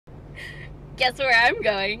Guess where I'm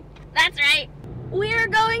going? That's right. We're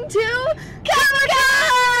going to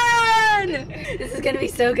ComicCon! This is gonna be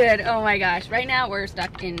so good. Oh my gosh. Right now we're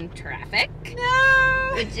stuck in traffic.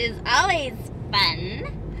 No! Which is always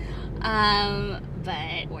fun.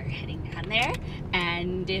 But we're heading down there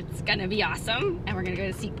and it's gonna be awesome. And we're gonna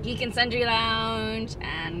go to see Geek and Sundry Lounge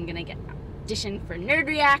and I'm gonna get auditioned for Nerd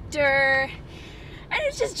Reactor. And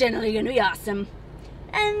it's just generally gonna be awesome.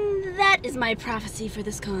 And that is my prophecy for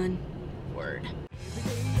this con. Word.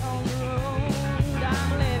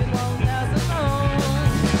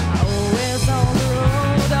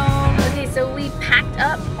 Okay, so we packed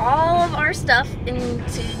up all of our stuff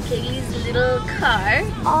into Kaylee's little car.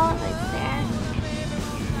 All of it's there.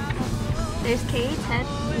 There's Kate's head.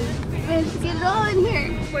 Let's get it all in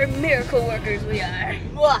here. We're miracle workers, we are.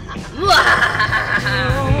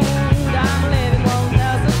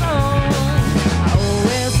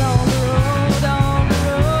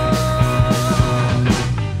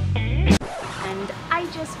 And I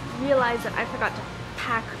just realized that I forgot to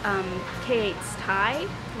pack K8's tie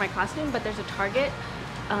for my costume, but there's a Target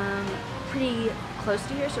pretty close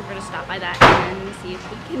to here, so we're gonna stop by that and see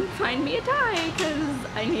if we can find me a tie, because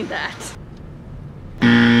I need that.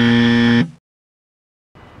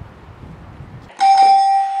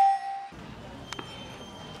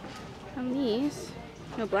 And these,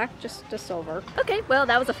 no black, just a silver. Okay, well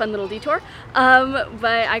that was a fun little detour.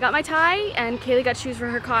 But I got my tie and Kaylee got shoes for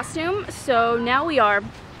her costume, so now we are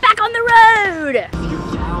back on the road! Get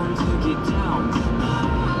down to get down.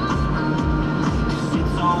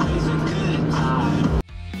 It's always a good time.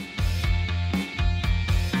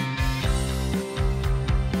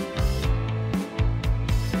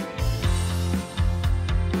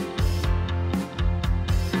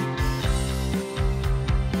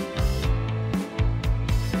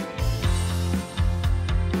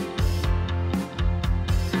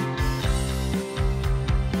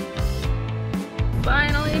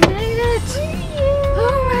 Finally made it!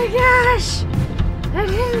 Oh my gosh! I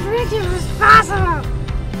didn't think it was possible!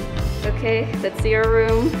 Okay, let's see our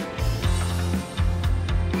room.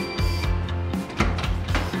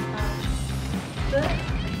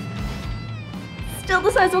 Still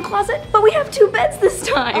the size of a closet, but we have 2 beds this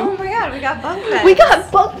time. Oh my god, we got bunk beds. We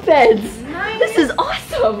got bunk beds. Nice. This is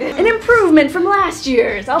awesome. An improvement from last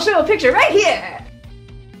year's. I'll show a picture right here.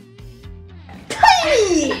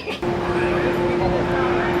 Tiny!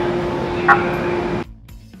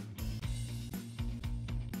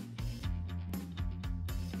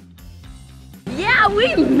 Yeah,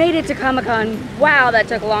 we made it to Comic-Con. Wow, that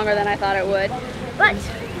took longer than I thought it would. But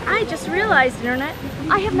I just realized, Internet,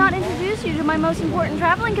 I have not introduced you to my most important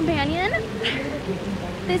traveling companion.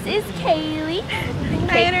 This is Kaylee.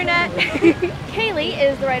 Hi, Internet. Kaylee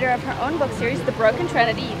is the writer of her own book series, The Broken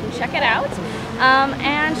Trinity. You can check it out.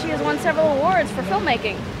 And she has won several awards for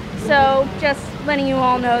filmmaking. So just letting you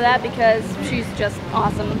all know that because she's just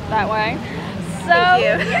awesome that way. So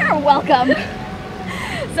Thank you. You're welcome.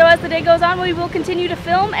 So as the day goes on, we will continue to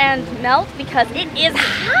film and melt because it is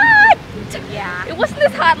hot. Yeah. It wasn't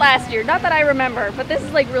this hot last year, not that I remember, but this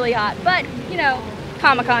is like really hot. But you know,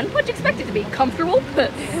 Comic-Con, what'd you expect it to be? Comfortable?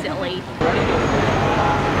 Silly.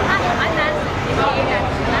 Hi, I'm Madison.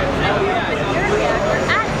 I'm here with Nerd Reactor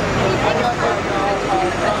at the biggest ComicCon. And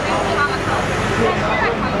here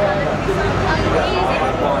at ComicCon, there's some amazing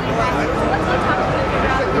people interactions. So let's go talk to them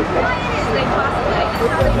about why it is they cosplay and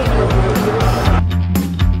how they do it.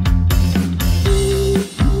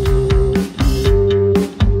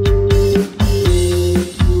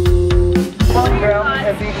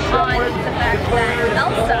 On the fact that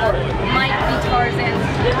Elsa might be Tarzan's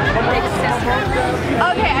big sister.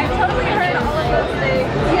 Okay, I've totally heard all of those things.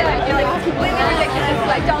 Yeah, you're like completely ridiculous.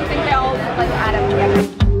 I don't think they all like add up together.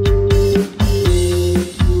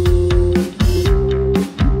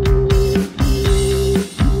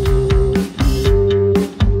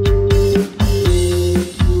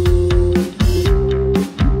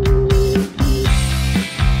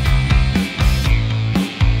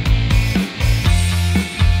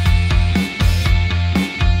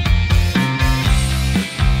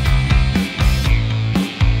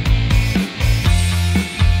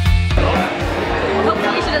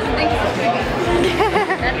 Hopefully she doesn't think so.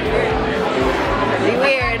 That'd be weird. That'd be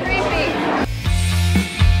weird.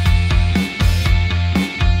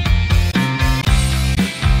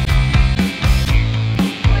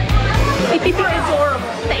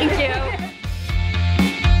 Adorable. Thank you.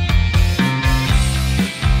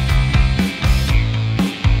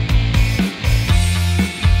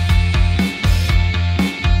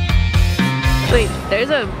 Wait, there's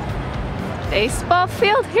a baseball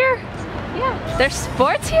field here? Yeah. There's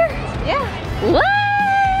sports here? Yeah. What?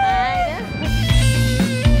 I know.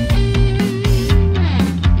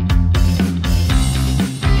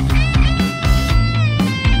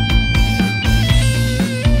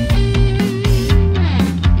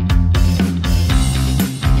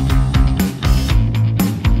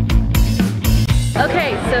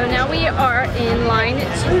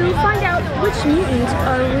 to find out which mutant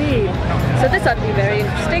are we. So this ought to be very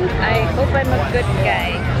interesting. I hope I'm a good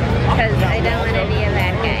guy, because I don't want to be a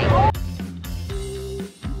bad guy.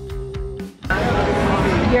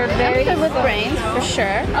 You're very good with brains, for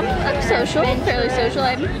sure. I'm social, fairly social.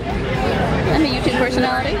 I'm a YouTube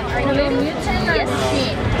personality. Are you a mutant? Yes.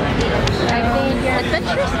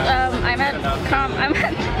 Adventurous? I'm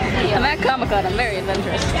at ComicCon. I'm very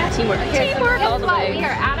adventurous. Teamwork all the way.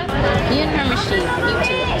 Mutant or machine?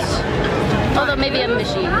 Mutant. Although maybe I'm a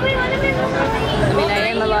machine. I mean, I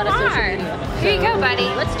am a lot of social media. Here you go, buddy.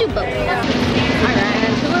 Let's do both. Alright,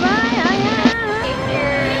 who am I?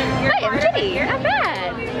 I am Kitty. Not bad.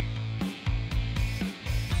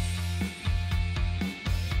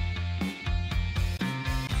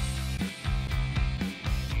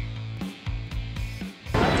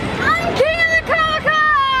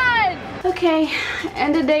 Okay,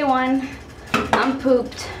 end of day one. I'm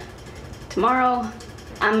pooped. Tomorrow,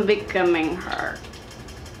 I'm becoming her.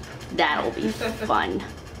 That'll be fun.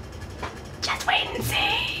 Just wait and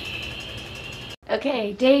see.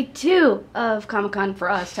 Okay, day 2 of ComicCon for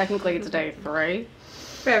us. Technically, it's day 3.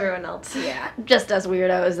 For everyone else. Yeah, just us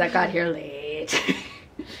weirdos that got here late.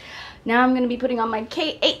 Now I'm gonna be putting on my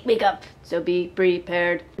K8 makeup, so be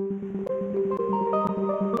prepared.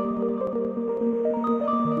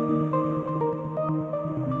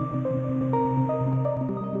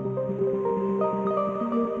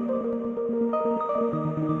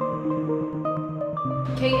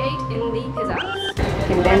 K8 in the Pizzazz.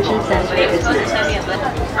 Convention Center business.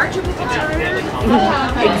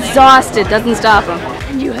 Exhausted, doesn't stop him.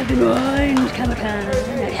 And you have been warned, ComicCon.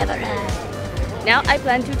 Never have. Now I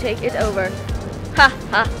plan to take it over. Ha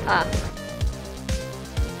ha ha.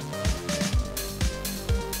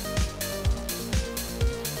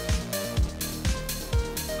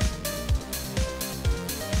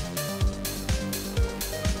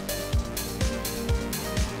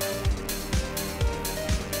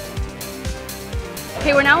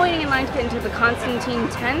 Okay, we're now waiting in line to get into the Constantine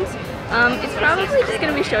tent. It's probably just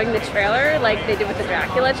going to be showing the trailer like they did with the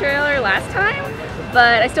Dracula trailer last time,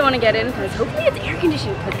 but I still want to get in because hopefully it's air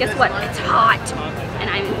conditioned, because guess what? It's hot and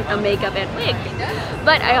I'm a makeup and wig.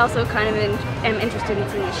 But I also kind of am interested in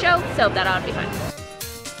seeing the show, so that ought to be fun.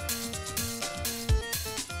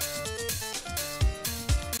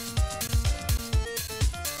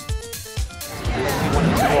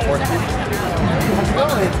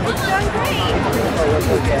 It's done great.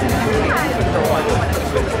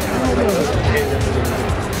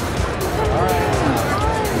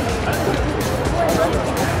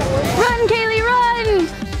 Run, Kaylee, run!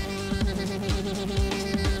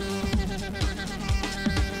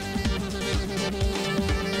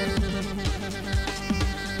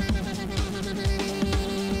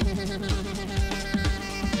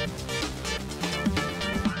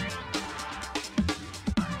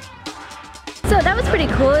 So that was pretty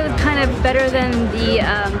cool. It was kind of better than the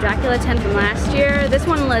Dracula tent from last year. This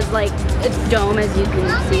one was like a dome, as you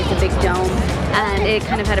can see. It's a big dome, and it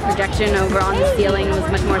kind of had a projection over on the ceiling. It was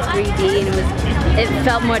much more 3D, and it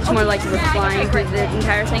felt much more like you were flying through the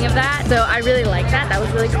entire thing of that. So I really liked that. That was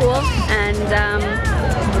really cool, and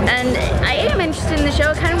I am interested in the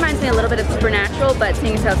show. It kind of reminds me a little bit of Supernatural, but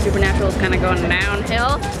seeing as how Supernatural is kind of going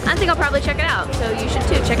downhill, I think I'll probably check it out. So you should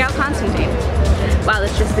too. Check out Constantine. Wow,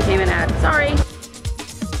 this just became an ad. Sorry.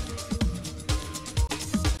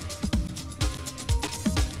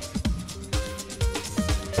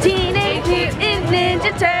 Teenage Mutant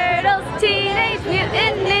Ninja Turtles, Teenage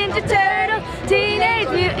Mutant Ninja Turtles, Teenage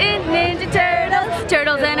Mutant Ninja Turtles,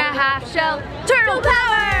 turtles in a half shell, turtle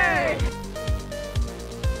power!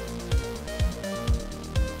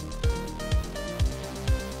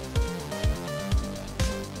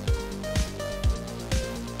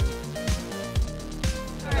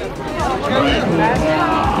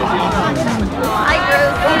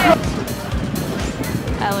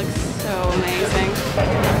 That looks so amazing.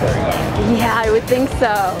 Yeah, I would think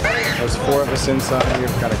so. There's 4 of us inside.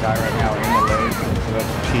 We've got a guy right now in the lake. So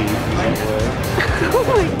that's Pete. He's in the lake. Oh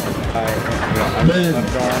my God. I'm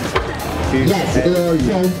left arm. He's Yes,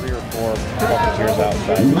 3 or 4 puppeteers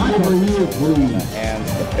outside. The hands,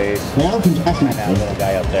 the face, and that little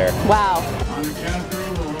guy up there. Wow. On the count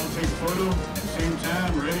through, we'll all take a photo at the same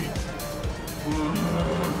time. Ready?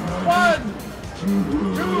 1, 2,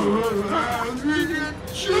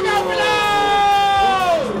 3, shoot out below!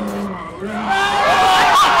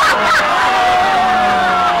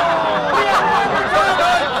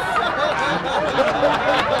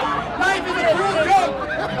 Life is a cruel joke!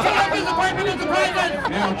 Life is appointment is a present!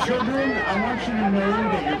 Now, children, I want you to know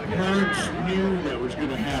that your parents knew that was going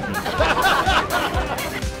to happen.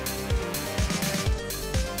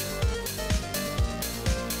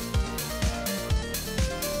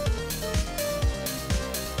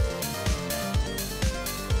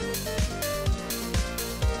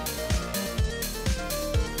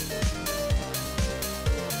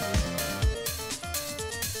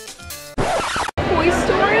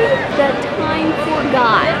 time for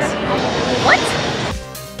God. What?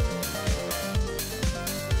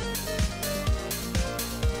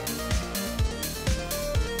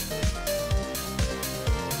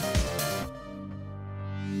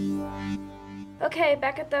 Okay,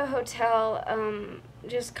 back at the hotel,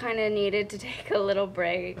 just kind of needed to take a little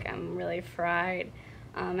break. I'm really fried,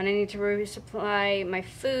 and I need to resupply my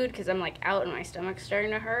food because I'm like out and my stomach's starting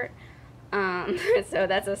to hurt. So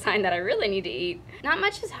that's a sign that I really need to eat. Not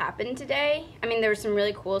much has happened today. I mean, there was some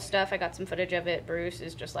really cool stuff. I got some footage of it. Bruce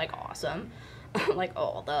is just like awesome, like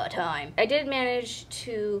all the time. I did manage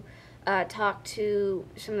to talk to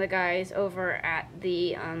some of the guys over at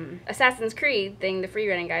the Assassin's Creed thing, the free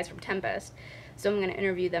running guys from Tempest. So I'm going to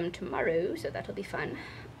interview them tomorrow, so that'll be fun.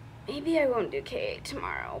 Maybe I won't do K8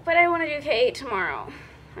 tomorrow, but I want to do K8 tomorrow.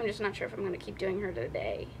 I'm just not sure if I'm going to keep doing her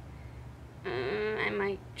today. I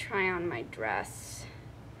might try on my dress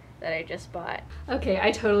that I just bought. Okay, I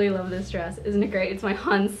totally love this dress. Isn't it great? It's my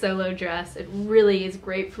Han Solo dress. It really is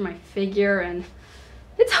great for my figure, and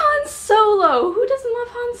it's Han Solo! Who doesn't love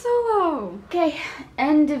Han Solo? Okay,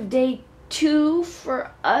 end of day 2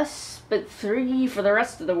 for us, but 3 for the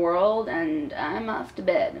rest of the world, and I'm off to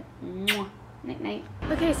bed. Mwah. Night night.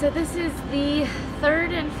 Okay, so this is the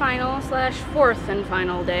 3rd and final / 4th and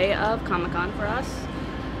final day of Comic-Con for us.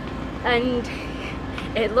 And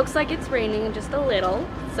it looks like it's raining just a little,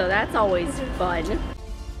 so that's always fun.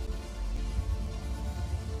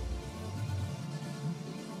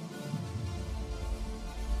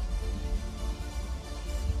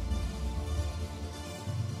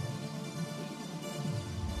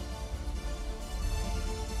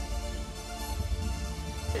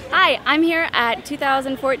 Hi, I'm here at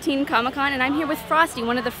 2014 Comic-Con, and I'm here with Frosty,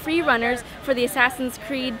 one of the free runners for the Assassin's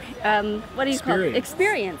Creed, what do you call it?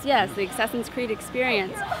 Experience. Yes, the Assassin's Creed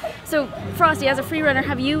Experience. So, Frosty, as a free runner,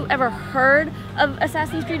 have you ever heard of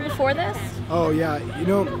Assassin's Creed before this? Oh yeah, you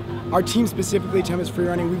know, our team specifically, Tempest Free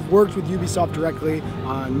Running, we've worked with Ubisoft directly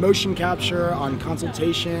on motion capture, on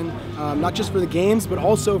consultation, not just for the games, but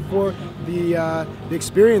also for the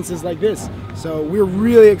experiences like this. So we're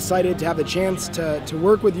really excited to have the chance to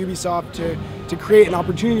work with Ubisoft to create an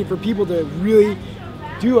opportunity for people to really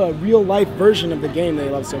do a real life version of the game they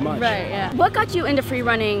love so much. Right, yeah. What got you into free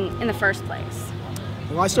running in the first place?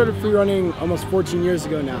 Well, I started free running almost 14 years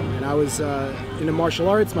ago now, and I was into martial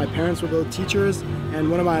arts. My parents were both teachers,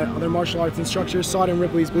 and one of my other martial arts instructors saw it in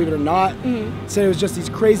Ripley's Believe It or Not, said it was just these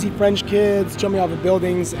crazy French kids jumping off of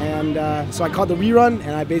buildings, and so I caught the rerun,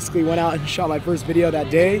 and I basically went out and shot my first video that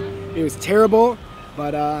day. It was terrible,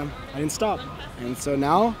 but I didn't stop, and so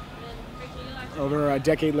now, over a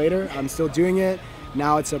decade later, I'm still doing it.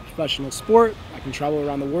 Now it's a professional sport. I can travel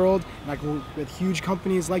around the world, and I can work with huge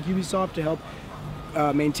companies like Ubisoft to help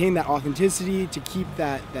maintain that authenticity, to keep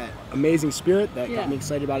that amazing spirit that got me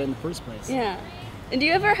excited about it in the first place. Yeah. And do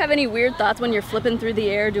you ever have any weird thoughts when you're flipping through the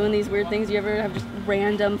air doing these weird things? Do you ever have just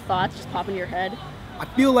random thoughts just pop into your head? I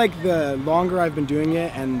feel like the longer I've been doing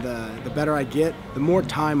it and the better I get, the more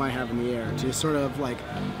time I have in the air to sort of like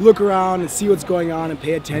look around and see what's going on and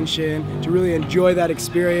pay attention, to really enjoy that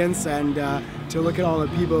experience, and to look at all the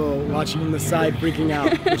people watching from the side freaking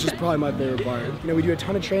out, which is probably my favorite part. You know, we do a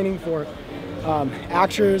ton of training for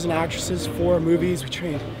actors and actresses for movies. We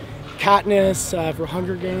train Katniss for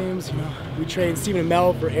Hunger Games. You know, we train Stephen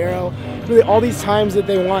Amell for Arrow. Really, all these times that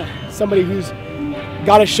they want somebody who's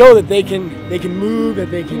got to show that they can move, that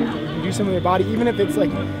they can do something with their body. Even if it's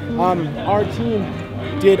like our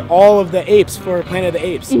team did all of the apes for Planet of the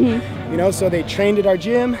Apes. You know, so they trained at our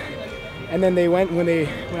gym, and then they went when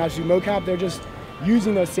out to do mocap. They're just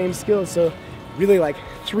using those same skills. So really, like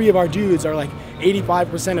 3 of our dudes are like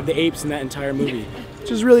 85% of the apes in that entire movie, which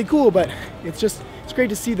is really cool. But it's great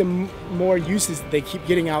to see the more uses that they keep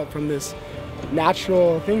getting out from this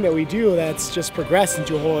natural thing that we do that's just progressed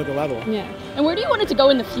into a whole other level. Yeah. And where do you want it to go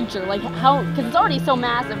in the future? Like how, because it's already so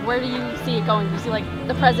massive, where do you see it going? Do you see like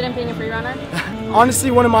the president being a free runner?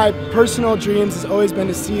 Honestly, one of my personal dreams has always been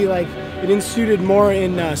to see like it instituted more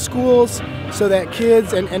in schools, so that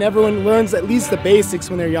kids and everyone learns at least the basics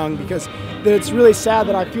when they're young, because it's really sad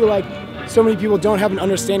that I feel like so many people don't have an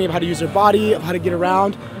understanding of how to use their body, of how to get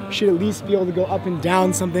around. You should at least be able to go up and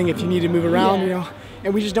down something if you need to move around, you know.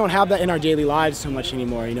 And we just don't have that in our daily lives so much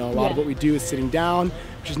anymore, you know. A lot of what we do is sitting down,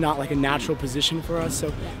 which is not like a natural position for us.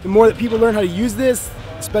 So the more that people learn how to use this,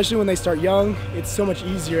 especially when they start young, it's so much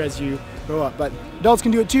easier as you grow up. But adults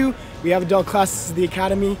can do it too. We have adult classes at the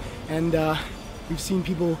academy, and we've seen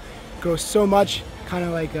people grow so much, kind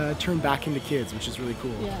of like turn back into kids, which is really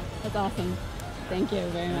cool. Yeah, that's awesome. Thank you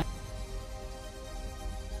very much.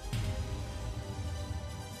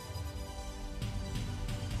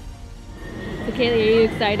 Kaylee, are you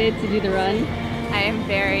excited to do the run? I am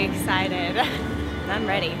very excited. I'm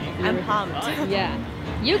ready. I'm pumped. Yeah.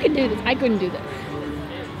 You can do this. I couldn't do this.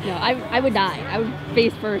 No, I would die. I would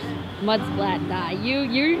face first, mud splat, die.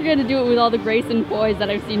 You're gonna do it with all the grace and poise that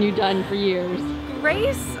I've seen you done for years.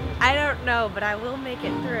 Grace? I don't know, but I will make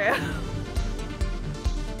it through.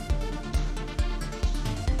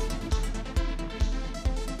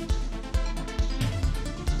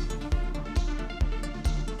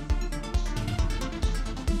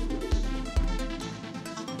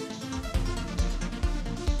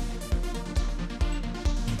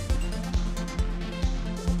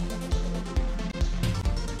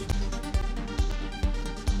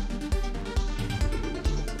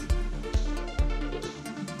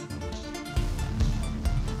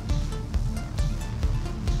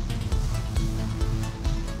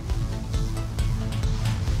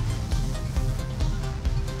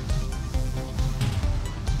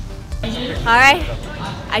 All right,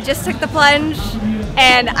 I just took the plunge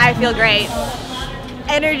and I feel great.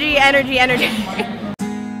 Energy, energy, energy.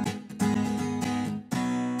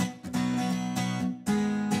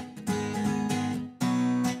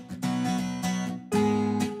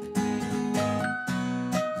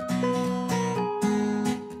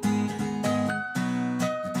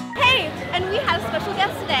 Hey, and we have a special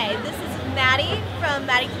guest today. This is Maddie from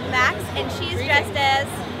Madi2theMax, and she's dressed as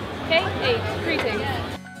K8. Greetings.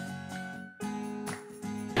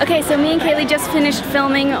 Okay, so me and Kaylee just finished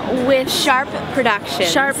filming with Sharp Productions.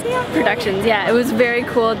 Sharp Productions, yeah. It was very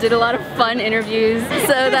cool. Did a lot of fun interviews,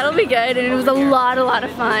 so that'll be good. And it was a lot of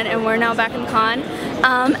fun. And we're now back in the con,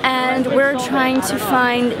 and we're trying to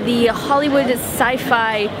find the Hollywood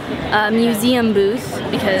Sci-Fi Museum booth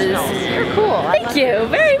because you're cool. Thank you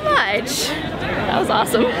very much. That was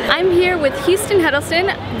awesome. I'm here with Huston Huddleston,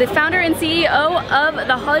 the founder and CEO of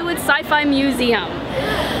the Hollywood Sci-Fi Museum.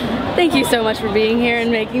 Thank you so much for being here and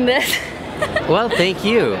making this. Well, thank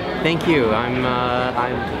you. Thank you. I've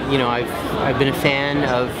been a fan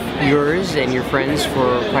of yours and your friends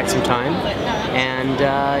for quite some time, and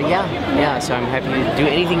so I'm happy to do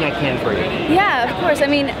anything I can for you. Yeah, of course. I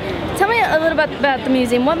mean, tell me a little bit about the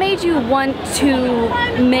museum. What made you want to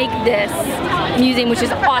make this museum, which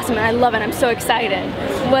is awesome, and I love it. I'm so excited.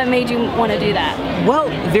 What made you want to do that? Well,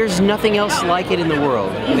 there's nothing else like it in the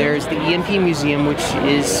world. There's the EMP Museum, which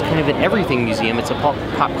is kind of an everything museum. It's a pop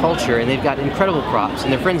culture, and they've got incredible props,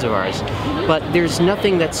 and they're friends of ours. But there's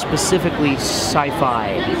nothing that's specifically sci-fi.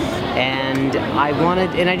 And I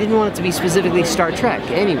didn't want it to be specifically Star Trek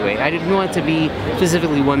anyway. I didn't want it to be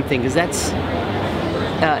specifically one thing, because that's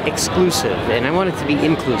exclusive, and I want it to be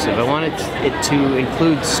inclusive. I wanted it to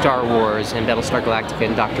include Star Wars and Battlestar Galactica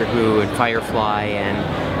and Doctor Who and Firefly and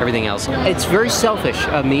everything else. It's very selfish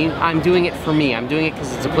of me. I'm doing it for me. I'm doing it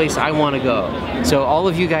because it's a place I want to go. So all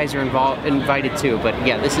of you guys are invited too. But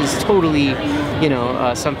yeah, this is totally,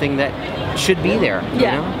 something that should be there. Yeah.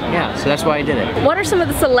 You know? Yeah. So that's why I did it. What are some of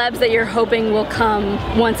the celebs that you're hoping will come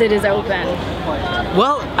once it is open?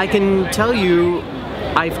 Well, I can tell you,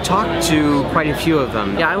 I've talked to quite a few of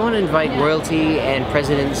them. Yeah, I want to invite royalty and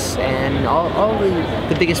presidents and all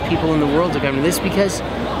the biggest people in the world to come to this, because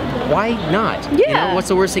why not? Yeah. You know, what's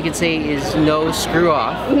the worst they could say is no, screw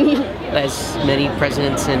off, as many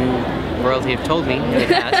presidents and royalty have told me in the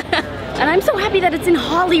past. And I'm so happy that it's in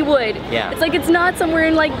Hollywood. Yeah. It's like it's not somewhere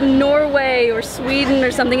in like Norway or Sweden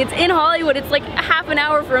or something. It's in Hollywood. It's like half an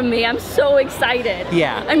hour from me. I'm so excited.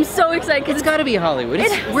 Yeah. I'm so excited. It's got to be Hollywood.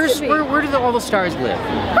 Where do all the stars live?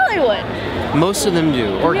 Hollywood. Most of them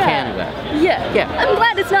do, or Canada. Yeah. Yeah. I'm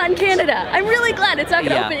glad it's not in Canada. I'm really glad it's not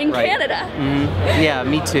going to open in Canada. Mm-hmm. Yeah,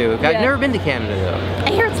 me too. I've never been to Canada though.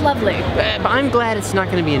 I hear it's lovely. But I'm glad it's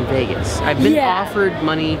not going to be in Vegas. I've been offered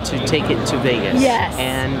money to take it to Vegas. Yes.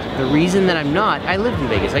 And the reason that I'm not, I lived in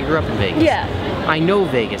Vegas. I grew up in Vegas. Yeah. I know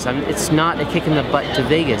Vegas. It's not a kick in the butt to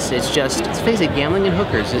Vegas. It's just, let's face it, gambling and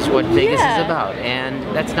hookers is what Vegas is about, and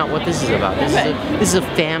that's not what this is about. This is a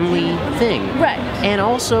family thing. Right. And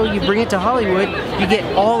also, you bring it to Hollywood, you get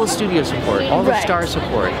all the studio support, all the star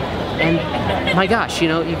support. And my gosh, you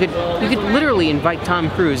could literally invite Tom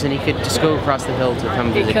Cruise and he could just go across the hill to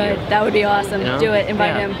come visit you. That would be awesome. Do it.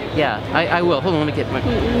 Invite him. Yeah, I will. Hold on, let me get my...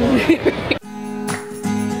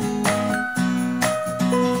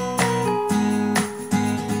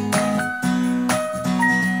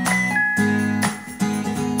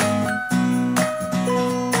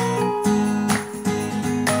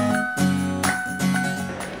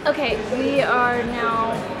 Okay, we are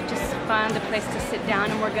now just found a place to sit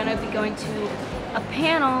down, and we're going to be going to a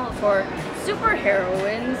panel for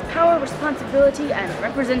superheroines, power, responsibility, and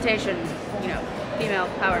representation. Female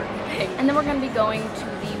power. And then we're going to be going to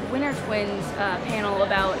the Winter Twins panel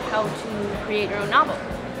about how to create your own novel.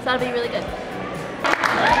 So that'll be really good.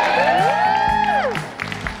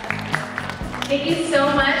 Thank you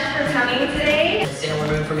so much for coming today. The Sailor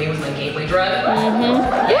Moon for me was my gateway drug.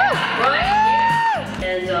 Yeah, right? Yeah.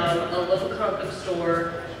 And a local comic book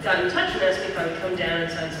store got in touch and asked me if I would come down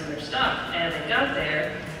and sign some of their stuff. And I got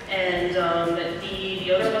there, and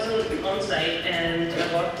the owner wasn't on site, and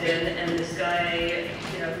I walked in, and this guy,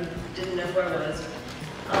 you know, who didn't know who I was,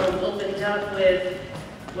 opened up with,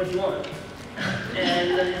 "What do you want?"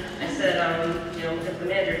 And I said, you know, the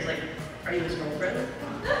manager's like, "Are you his girlfriend?"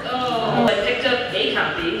 Oh. I picked up a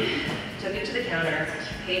copy, took it to the counter,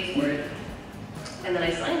 paid for it, and then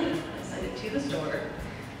I signed it. I signed it to the store,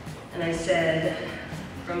 and I said,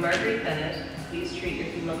 "From Marguerite Bennett, please treat your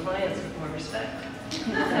female clients with more respect."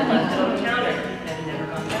 I left it on the counter and never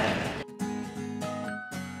gone back.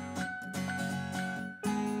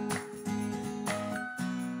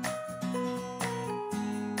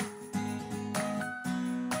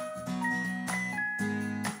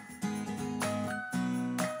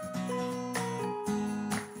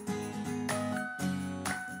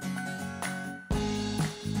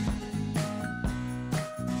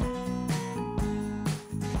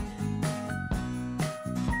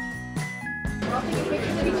 We're all taking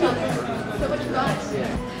pictures of each other. So much fun.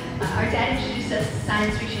 Our dad introduced us to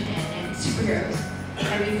science fiction and superheroes.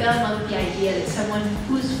 And we fell in love with the idea that someone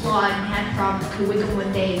who's flawed and had problems could wake up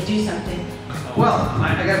one day and do something. Well,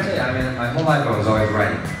 I gotta tell you, I mean, my whole life I was always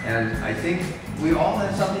writing. And I think we all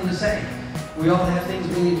have something to say. We all have things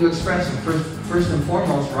we need to express. And first and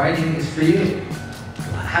foremost, writing is for you.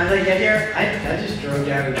 How did I get here? I just drove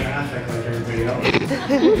down in traffic like everybody else.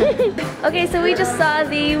 Okay, so we just saw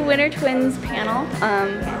the Winter Twins panel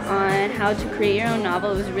on how to create your own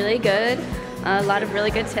novel. It was really good. A lot of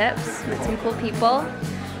really good tips. Met some cool people.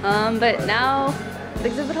 But now the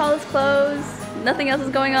exhibit hall is closed. Nothing else is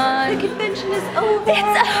going on. The convention is over.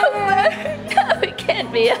 It's over. No, it can't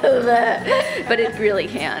be over. But it really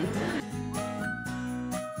can.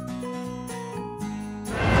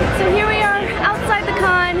 So here we are outside the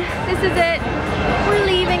con. This is it. We're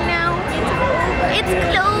leaving now. It's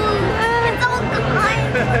closed. It's all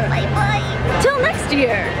gone. Bye-bye. Till next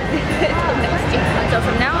year. Till next year. So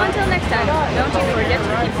from now on till next time, don't you forget to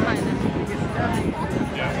keep smiling.